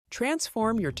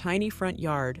Transform your tiny front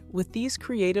yard with these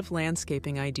creative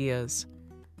landscaping ideas.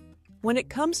 When it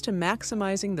comes to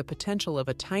maximizing the potential of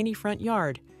a tiny front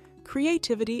yard,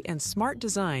 creativity and smart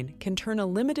design can turn a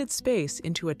limited space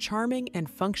into a charming and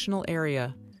functional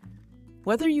area.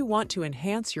 Whether you want to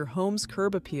enhance your home's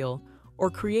curb appeal or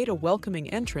create a welcoming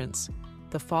entrance,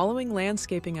 the following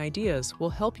landscaping ideas will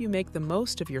help you make the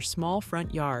most of your small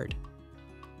front yard.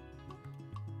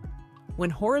 When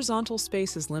horizontal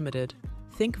space is limited,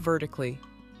 think vertically.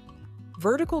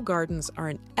 Vertical gardens are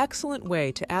an excellent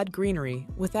way to add greenery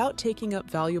without taking up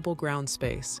valuable ground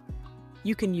space.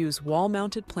 You can use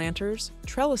wall-mounted planters,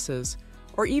 trellises,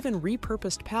 or even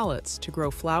repurposed pallets to grow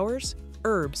flowers,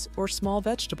 herbs, or small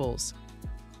vegetables.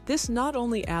 This not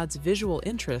only adds visual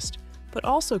interest, but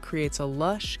also creates a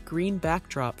lush, green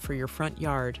backdrop for your front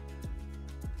yard.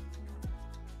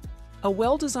 A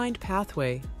well-designed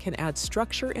pathway can add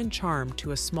structure and charm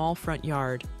to a small front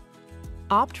yard.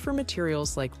 Opt for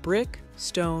materials like brick,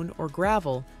 stone, or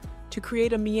gravel to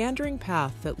create a meandering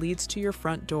path that leads to your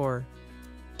front door.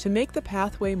 To make the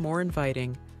pathway more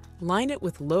inviting, line it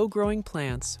with low-growing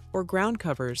plants or ground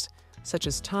covers such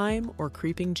as thyme or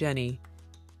creeping jenny.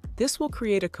 This will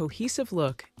create a cohesive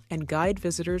look and guide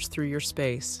visitors through your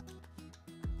space.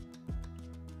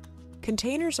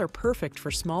 Containers are perfect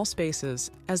for small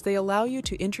spaces as they allow you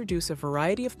to introduce a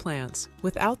variety of plants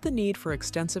without the need for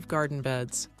extensive garden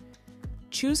beds.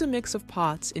 Choose a mix of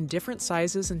pots in different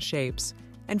sizes and shapes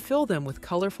and fill them with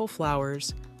colorful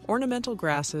flowers, ornamental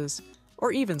grasses,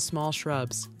 or even small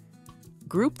shrubs.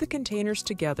 Group the containers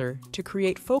together to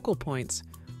create focal points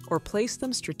or place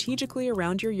them strategically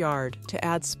around your yard to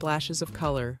add splashes of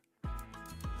color.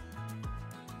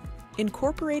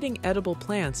 Incorporating edible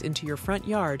plants into your front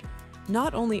yard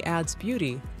not only adds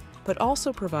beauty, but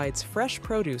also provides fresh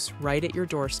produce right at your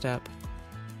doorstep.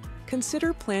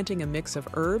 Consider planting a mix of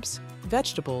herbs,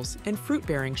 vegetables, and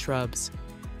fruit-bearing shrubs.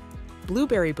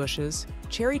 Blueberry bushes,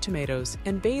 cherry tomatoes,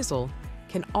 and basil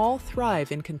can all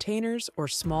thrive in containers or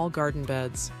small garden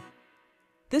beds.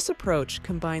 This approach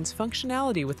combines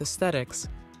functionality with aesthetics,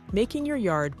 making your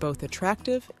yard both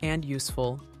attractive and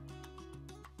useful.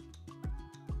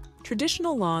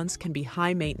 Traditional lawns can be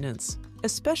high maintenance,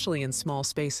 especially in small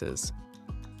spaces.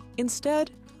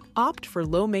 Instead, opt for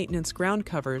low-maintenance ground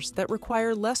covers that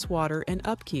require less water and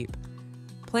upkeep.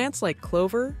 Plants like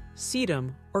clover,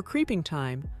 sedum, or creeping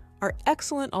thyme are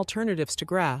excellent alternatives to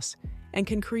grass and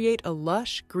can create a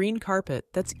lush, green carpet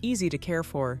that's easy to care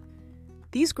for.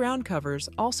 These ground covers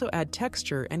also add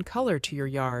texture and color to your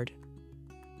yard.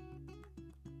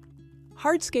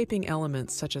 Hardscaping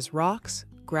elements such as rocks,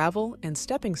 gravel, and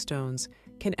stepping stones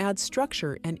can add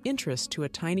structure and interest to a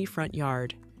tiny front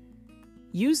yard.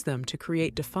 Use them to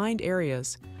create defined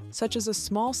areas, such as a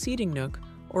small seating nook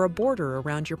or a border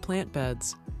around your plant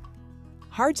beds.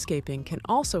 Hardscaping can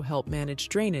also help manage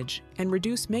drainage and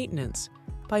reduce maintenance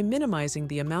by minimizing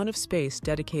the amount of space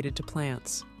dedicated to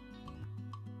plants.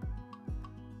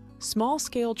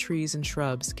 Small-scale trees and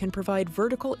shrubs can provide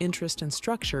vertical interest and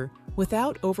structure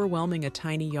without overwhelming a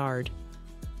tiny yard.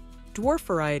 Dwarf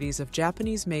varieties of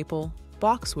Japanese maple,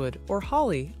 boxwood, or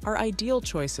holly are ideal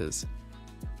choices.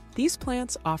 These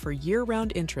plants offer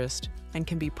year-round interest and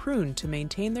can be pruned to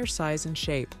maintain their size and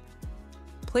shape.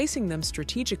 Placing them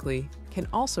strategically can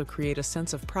also create a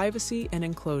sense of privacy and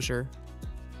enclosure.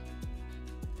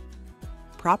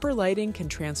 Proper lighting can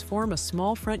transform a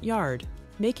small front yard,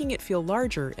 making it feel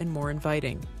larger and more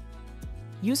inviting.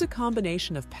 Use a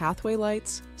combination of pathway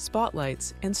lights,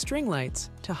 spotlights, and string lights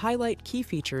to highlight key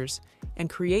features and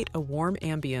create a warm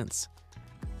ambience.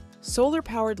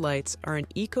 Solar-powered lights are an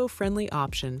eco-friendly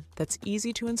option that's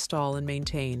easy to install and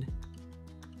maintain.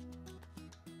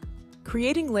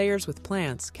 Creating layers with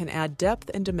plants can add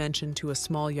depth and dimension to a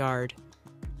small yard.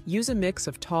 Use a mix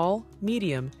of tall,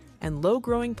 medium, and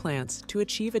low-growing plants to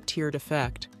achieve a tiered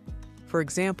effect. For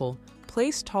example,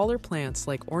 place taller plants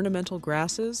like ornamental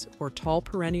grasses or tall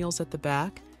perennials at the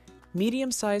back,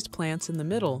 medium-sized plants in the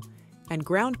middle, and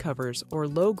ground covers or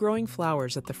low-growing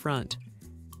flowers at the front.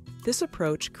 This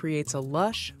approach creates a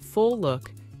lush, full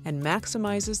look and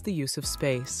maximizes the use of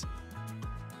space.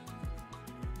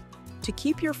 To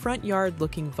keep your front yard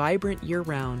looking vibrant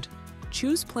year-round,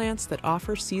 choose plants that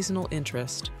offer seasonal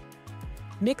interest.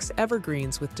 Mix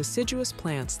evergreens with deciduous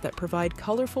plants that provide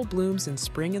colorful blooms in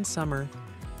spring and summer,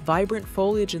 vibrant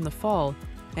foliage in the fall,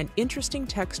 and interesting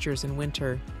textures in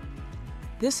winter.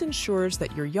 This ensures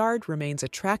that your yard remains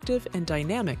attractive and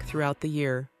dynamic throughout the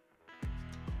year.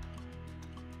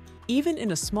 Even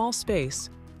in a small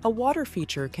space, a water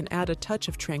feature can add a touch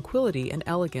of tranquility and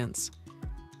elegance.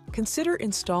 Consider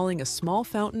installing a small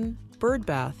fountain, bird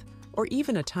bath, or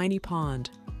even a tiny pond.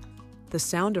 The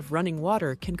sound of running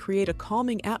water can create a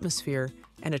calming atmosphere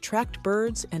and attract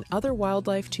birds and other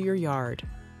wildlife to your yard.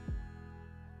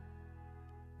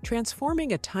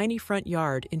 Transforming a tiny front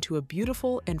yard into a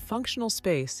beautiful and functional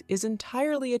space is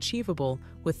entirely achievable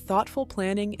with thoughtful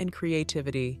planning and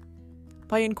creativity.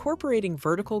 By incorporating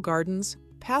vertical gardens,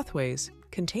 pathways,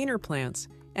 container plants,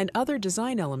 and other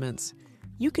design elements,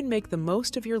 you can make the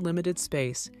most of your limited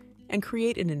space and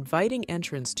create an inviting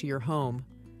entrance to your home.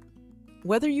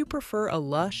 Whether you prefer a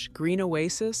lush, green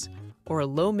oasis or a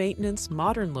low-maintenance,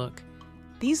 modern look,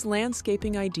 these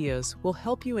landscaping ideas will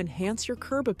help you enhance your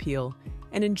curb appeal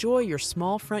and enjoy your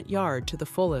small front yard to the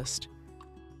fullest.